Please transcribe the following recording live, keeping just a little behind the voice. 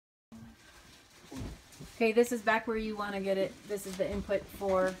Okay, this is back where you want to get it. This is the input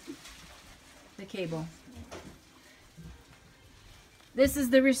for the cable. This is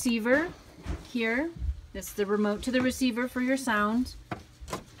the receiver here. This is the remote to the receiver for your sound.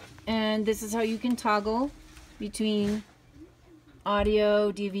 And this is how you can toggle between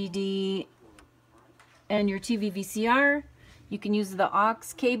audio, DVD, and your TV VCR. You can use the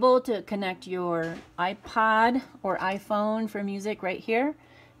aux cable to connect your iPod or iPhone for music right here.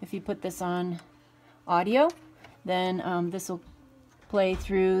 If you put this on audio, then this will play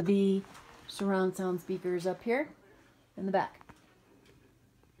through the surround sound speakers up here in the back.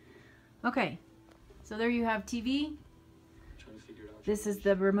 Okay, so there you have TV. This is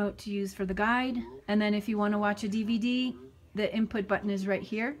the remote to use for the guide. And then if you want to watch a DVD, the input button is right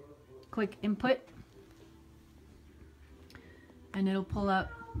here. Click input. And it'll pull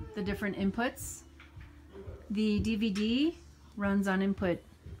up the different inputs. The DVD runs on input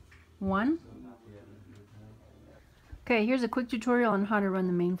 1. Okay, here's a quick tutorial on how to run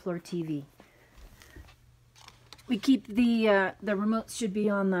the main floor TV. We keep the remotes should be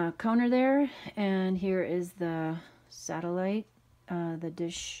on the counter there, and here is the satellite, the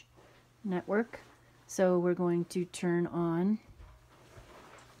dish network. So we're going to turn on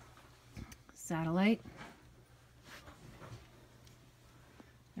satellite.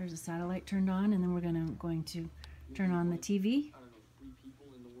 There's a satellite turned on, and then we're going to turn on the TV.